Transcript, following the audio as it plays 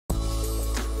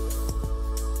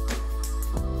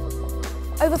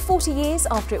Over 40 years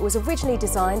after it was originally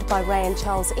designed by Ray and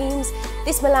Charles Eames,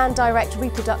 this Milan direct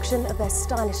reproduction of their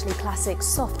stylishly classic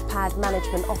soft pad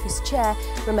management office chair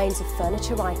remains a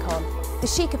furniture icon. The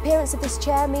chic appearance of this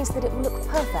chair means that it will look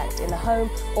perfect in the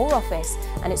home or office,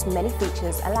 and its many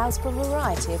features allows for a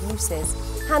variety of uses.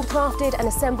 Handcrafted and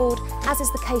assembled, as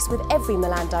is the case with every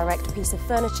Milan direct piece of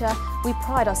furniture, we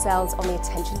pride ourselves on the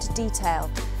attention to detail.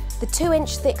 The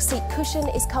 2-inch thick seat cushion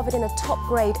is covered in a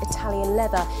top-grade Italian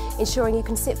leather, ensuring you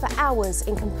can sit for hours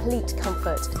in complete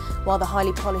comfort, while the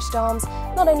highly polished arms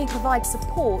not only provide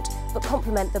support, but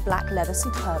complement the black leather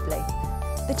superbly.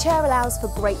 The chair allows for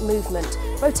great movement,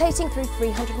 rotating through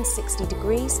 360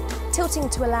 degrees, tilting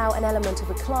to allow an element of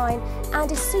recline,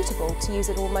 and is suitable to use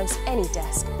at almost any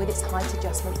desk with its height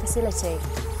adjustment facility.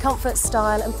 Comfort,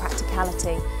 style and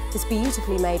practicality. This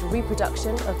beautifully made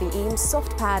reproduction of the Eames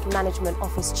soft pad management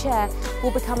office chair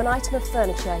will become an item of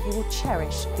furniture you will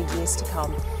cherish for years to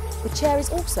come. The chair is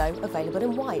also available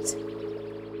in white.